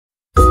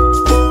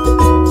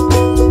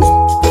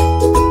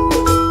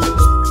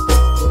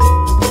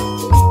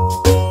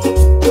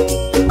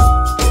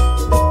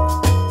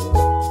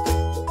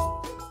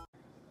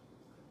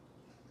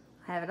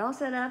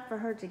set up for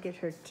her to get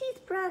her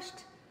teeth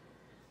brushed.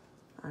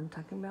 I'm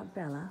talking about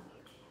Bella.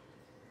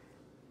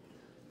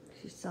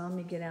 She saw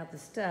me get out the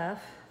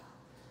stuff,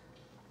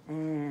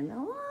 and I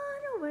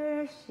wonder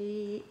where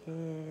she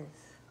is.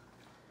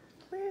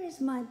 Where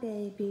is my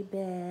baby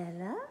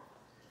Bella?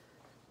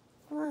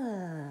 What?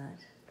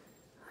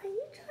 Are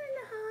you trying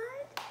to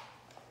hide?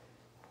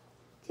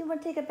 Do you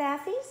want to take a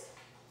bathies?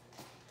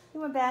 You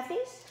want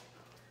bathies?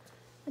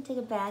 Want to take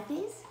a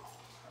bathies?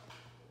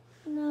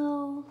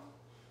 No.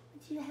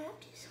 But you have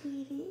to,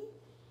 sweetie.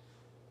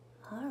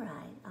 All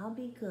right, I'll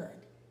be good.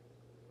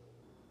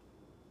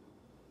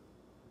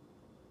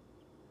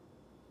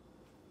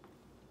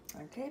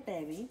 Okay,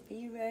 baby, are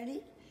you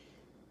ready?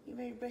 You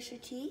ready to brush your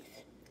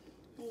teeth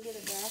and get a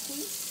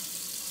bathie?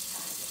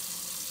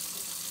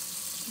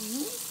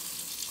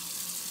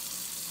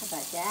 How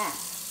about that?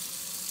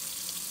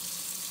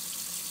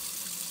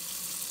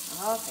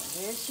 Okay,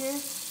 here's your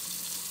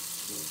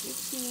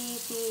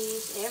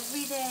teethies.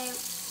 Every day,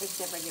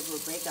 except I give her a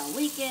break on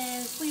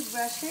weekends, we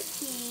brush her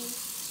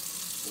teeth.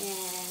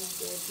 And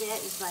their vet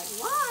is like,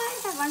 why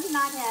have I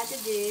not had to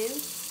do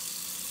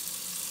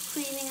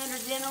cleaning under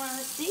dental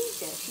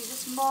anesthesia? She's a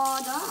small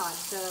dog,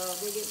 so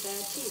they get bad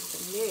teeth,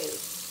 but no.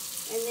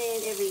 And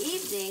then every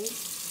evening,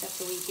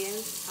 except the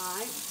weekends,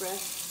 I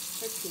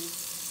brush her teeth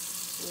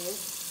with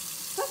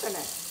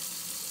coconut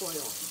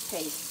oil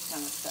paste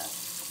kind of stuff.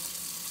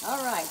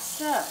 All right,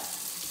 so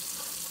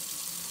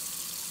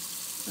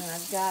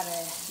I've got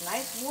a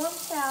nice warm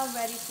towel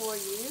ready for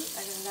you,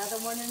 and another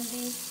one in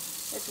the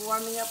it's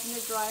warming up in the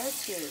dryer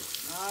too.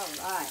 All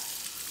right.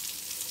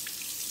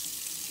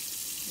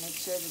 Make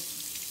sure the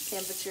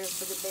temperature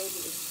for the baby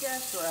is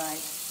just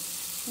right.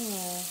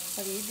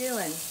 What are you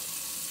doing?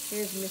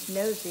 Here's Miss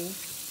Nosy.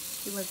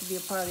 She wants to be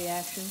a part of the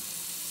action.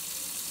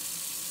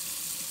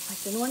 I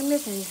didn't want to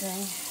miss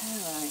anything.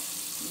 All right.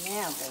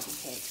 Now, baby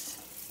cakes.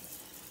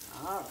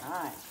 All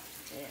right.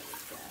 There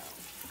we go.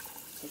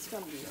 It's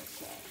going to be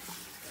okay.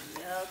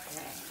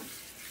 Okay.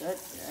 Good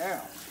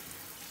girl.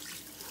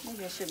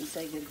 Maybe I shouldn't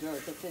say good girl,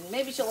 but then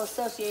maybe she'll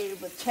associate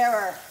it with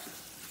terror.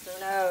 Who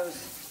knows?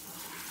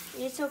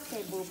 It's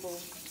okay, boo-boo. All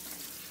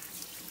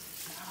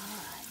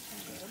right,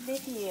 a little bit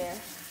here.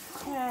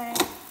 Okay.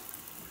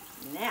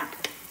 Now,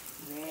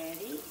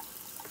 ready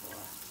for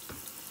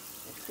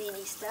the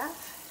cleaning stuff?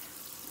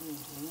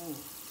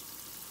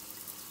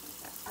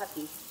 Got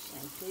puppy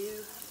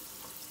shampoo.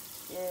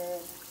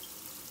 Good.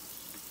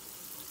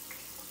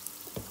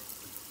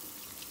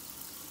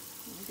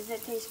 Does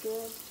that taste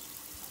good?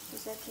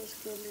 Does that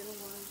taste good, little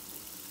one?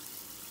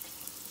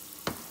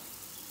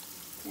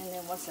 And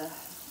then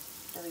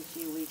every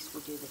few weeks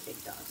we do the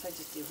big dogs. I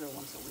just do her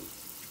once a week.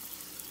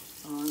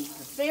 On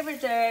her favorite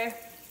day,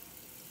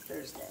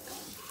 Thursday.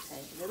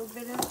 Okay, a little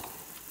bit of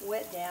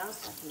wet down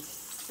so I can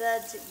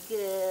suds it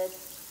good.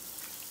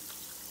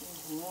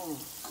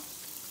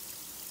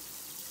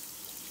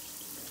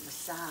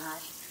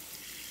 Massage.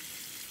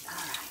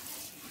 All right,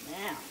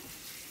 now.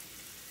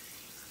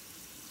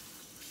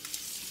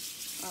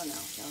 Oh no,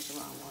 that was the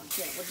wrong one.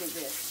 Yeah, we'll do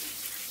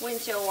this.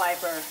 Windshield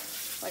wiper,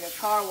 like a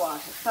car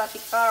wash, a puppy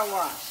car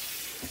wash.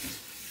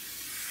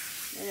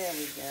 There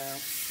we go.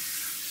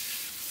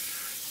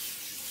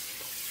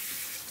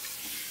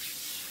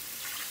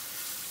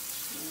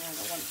 And I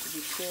don't want it to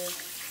be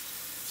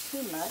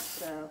too much,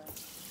 so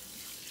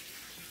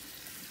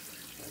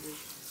the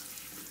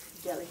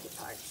delicate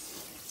parts.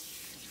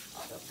 So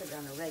I'll put it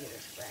on a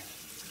regular spray.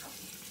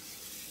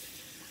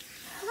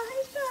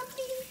 Hi,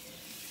 puppy.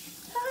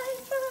 Hi,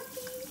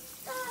 puppy.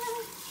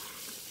 Hi.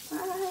 I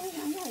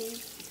know you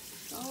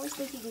always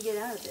think you can get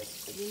out of this,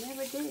 but you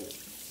never do.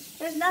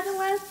 There's nothing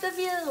left of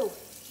you.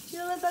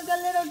 You look like a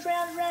little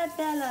drowned rat,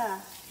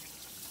 Bella.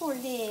 Poor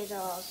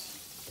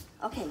littles.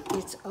 Okay,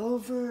 it's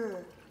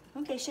over.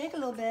 Okay, shake a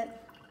little bit.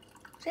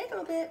 Shake a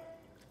little bit.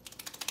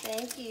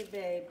 Thank you,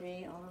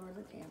 baby. All over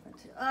the camera,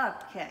 too.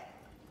 Okay.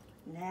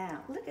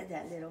 Now, look at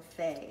that little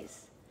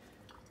face.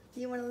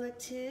 You want to look,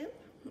 too?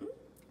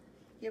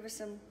 Give her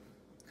some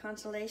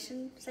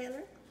consolation,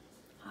 Sailor?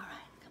 All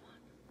right, come on.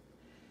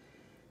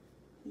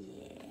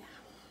 Yeah,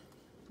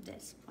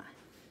 that's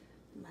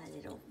my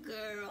little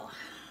girl.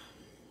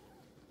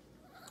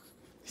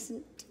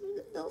 Listen to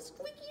the little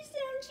squeaky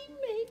sound she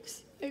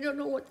makes. I don't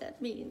know what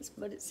that means,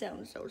 but it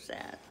sounds so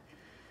sad.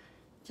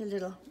 It's a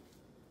little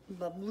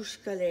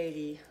babushka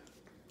lady.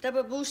 The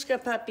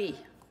babushka puppy.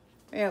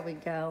 There we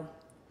go.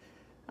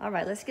 All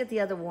right, let's get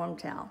the other warm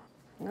towel.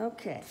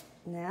 Okay,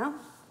 now,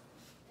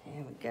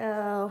 there we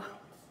go.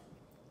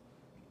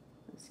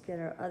 Let's get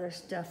our other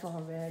stuff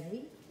all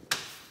ready. Okay,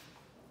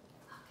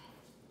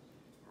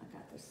 I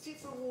got the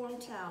super warm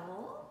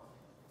towel.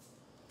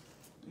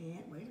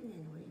 And wait a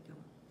minute, where are you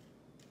going?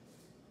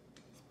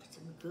 Let's put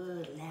some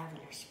good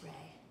lavender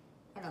spray.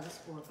 Oh no, that's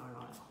Oregon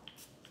oil.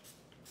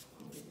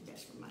 I'll leave the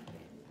best for my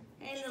bed.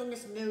 Hey, little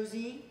Miss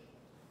Nosy.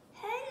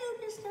 Hey, little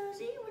Miss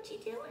Nosy, what you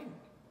doing?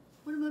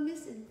 What am I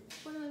missing?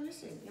 What am I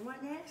missing? Am I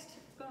next?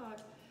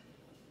 God.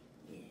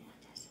 Yeah,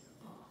 that's a good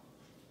ball.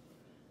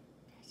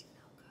 That's a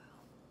little girl.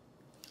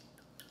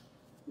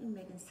 You're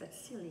making such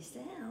silly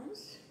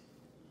sounds.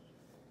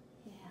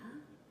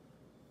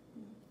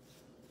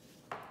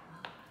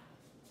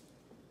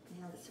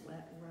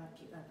 sweat and wrap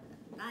you up in a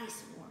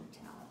nice warm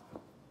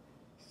towel.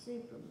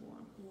 Super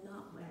warm,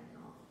 not wet at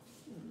all.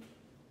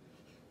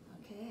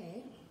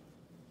 Okay,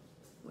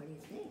 what do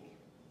you think?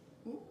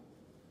 Yeah,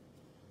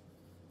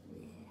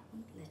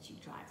 I'm gonna let you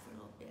dry for a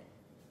little bit.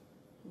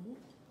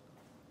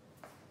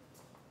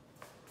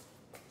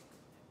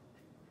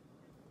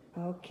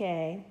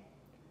 Okay,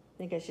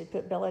 think I should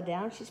put Bella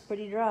down? She's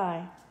pretty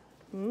dry.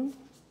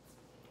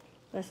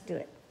 Let's do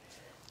it.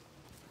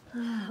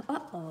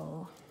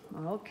 Uh-oh.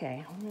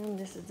 Okay, and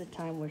this is the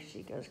time where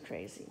she goes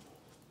crazy.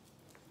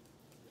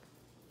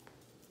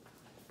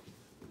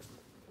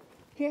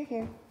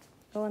 Here.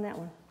 Go on that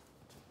one.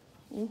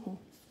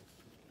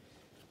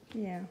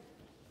 Yeah.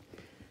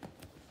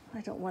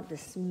 I don't want the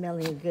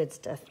smelling good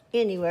stuff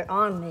anywhere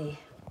on me.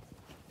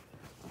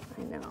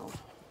 I know.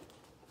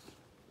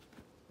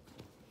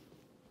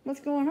 What's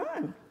going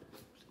on?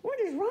 What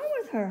is wrong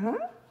with her,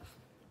 huh?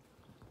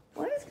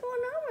 What is going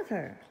on with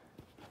her?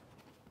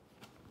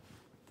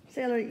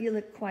 Sailor, you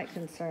look quite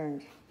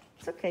concerned.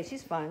 It's okay,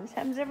 she's fine. This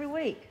happens every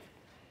week.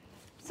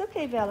 It's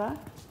okay, Bella.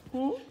 I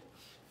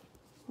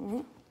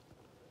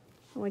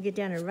want to get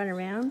down and run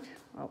around.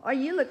 Oh,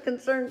 you look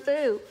concerned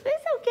too.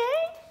 It's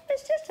okay.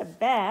 It's just a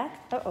bath.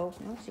 Uh-oh.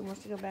 Well, she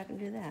wants to go back and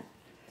do that.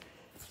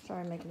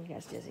 Sorry, I'm making you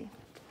guys dizzy.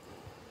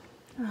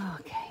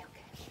 Okay.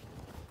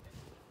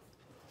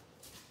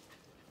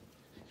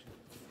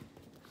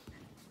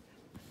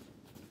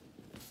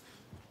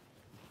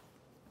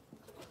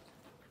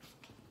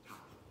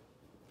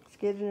 It's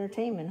good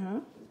entertainment,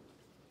 huh?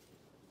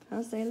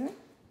 Huh, Sailor?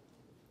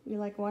 You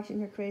like watching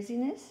her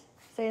craziness?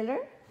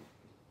 Sailor?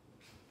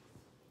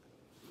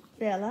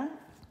 Bella,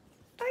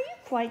 are you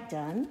quite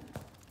done?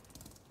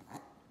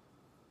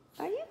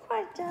 Are you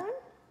quite done?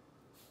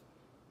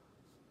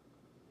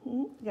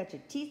 You got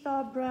your teeth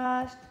all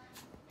brushed.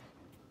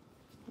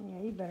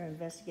 Yeah, you better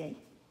investigate.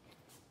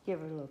 Give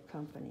her a little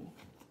company.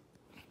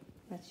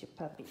 That's your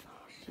puppy.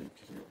 Oh, shoot.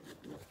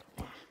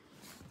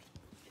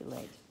 Too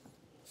late.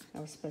 I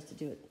was supposed to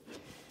do it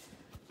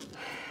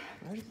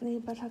vertically,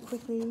 but how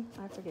quickly?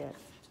 I forget.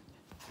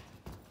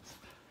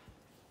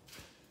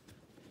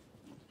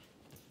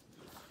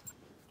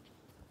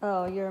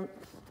 Oh, you're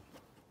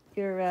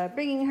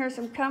bringing her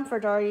some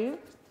comfort, are you?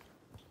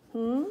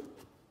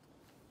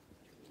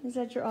 Is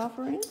that your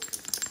offering?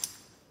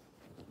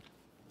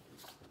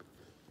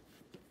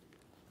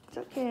 It's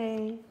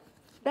okay.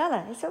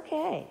 Bella, it's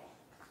okay.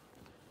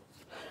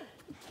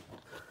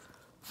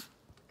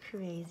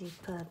 Crazy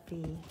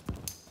puppy.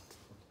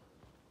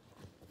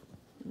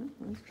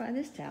 Let's try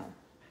this towel.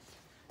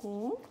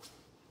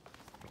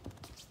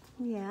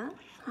 Yeah.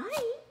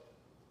 Hi.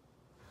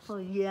 Oh,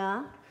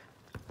 yeah.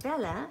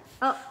 Bella?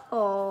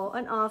 Oh,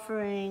 an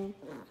offering.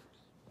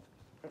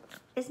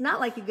 It's not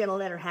like you're gonna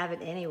let her have it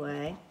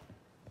anyway.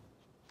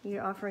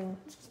 You're offering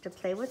to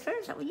play with her?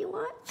 Is that what you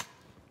want?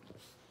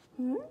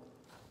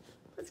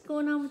 What's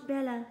going on with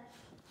Bella?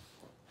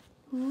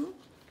 You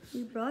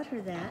brought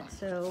her that,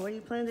 so what are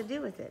you planning to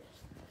do with it?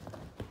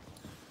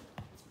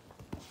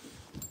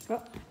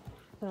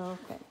 Oh,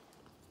 okay.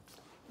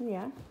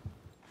 Yeah.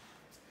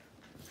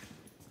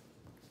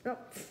 Oh,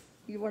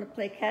 you want to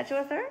play catch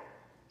with her?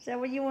 Is that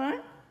what you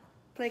want?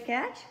 Play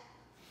catch?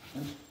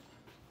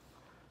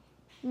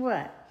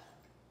 What?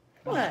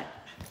 What?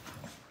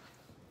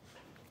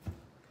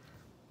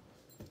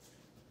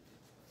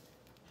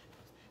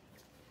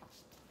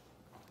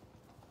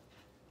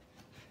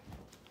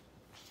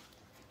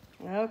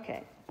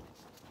 Okay.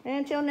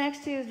 Until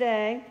next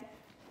Tuesday.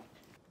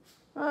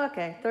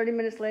 Okay, 30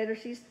 minutes later,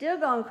 she's still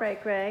going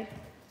cray-cray.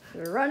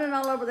 You're running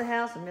all over the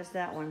house and missed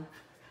that one.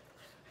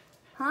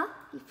 Huh?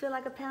 You feel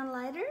like a pound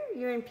lighter?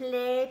 You're in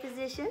play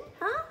position?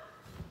 Huh?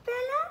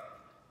 Bella?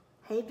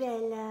 Hey,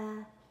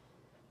 Bella.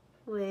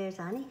 Where's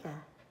Annika?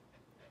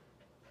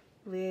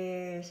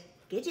 Where's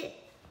Gidget?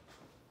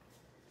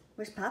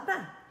 Where's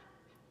Papa?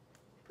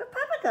 Where'd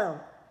Papa go?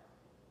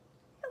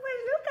 And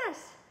where's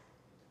Lucas?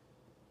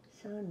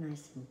 So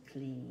nice and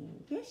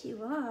clean. Yes,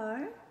 you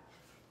are.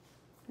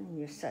 And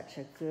you're such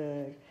a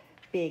good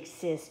big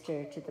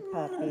sister to the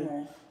puppy.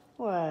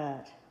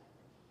 What?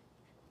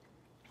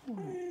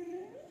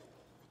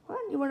 What?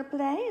 You want to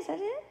play? Is that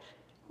it?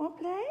 Want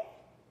to play?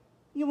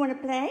 You want to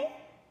play?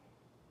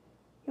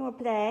 You want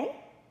to play?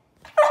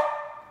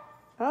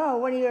 Oh,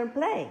 what are you going to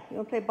play? You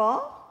want to play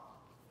ball?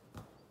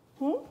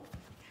 You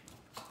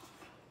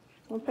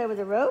want to play with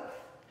a rope?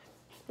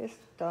 This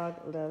dog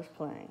loves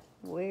playing.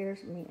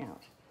 Wears me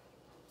out.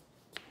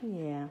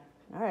 Yeah.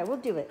 All right, we'll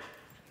do it.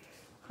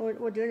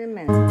 We'll do it in a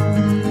minute.